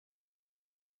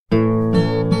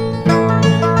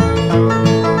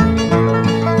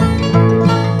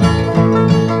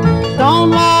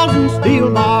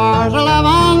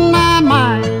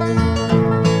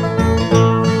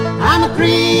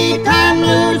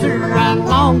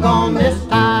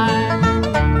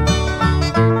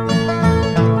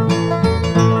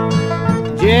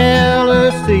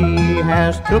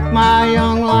has took my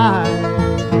young life,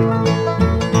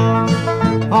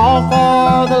 all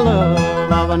for the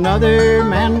love of another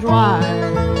man's wife.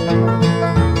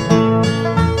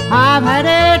 I've had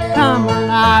it coming,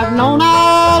 I've known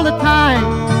all the time.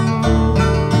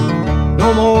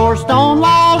 No more stone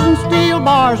walls and steel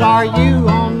bars, are you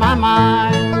on my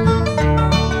mind?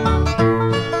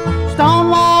 Stone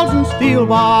walls and steel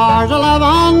bars, a love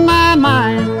on my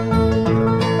mind.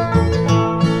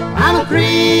 I'm a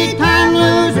three-time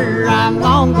loser, I'm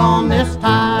long gone this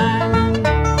time.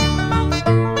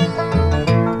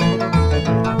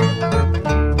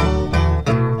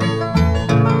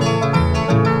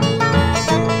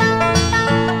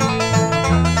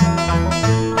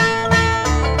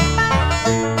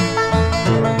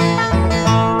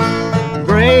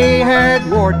 Gray-haired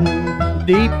warden,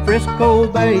 deep Frisco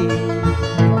Bay,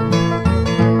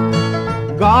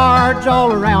 guards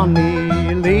all around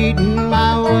me, leading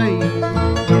my way.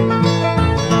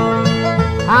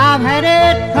 I've had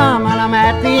it coming, I'm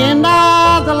at the end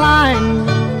of the line.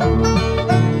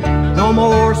 No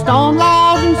more stone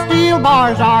walls and steel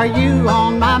bars, are you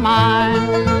on my mind?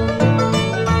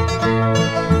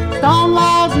 Stone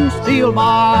walls and steel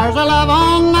bars, a love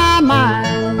on my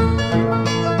mind.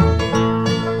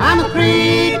 I'm a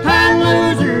three-time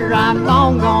loser,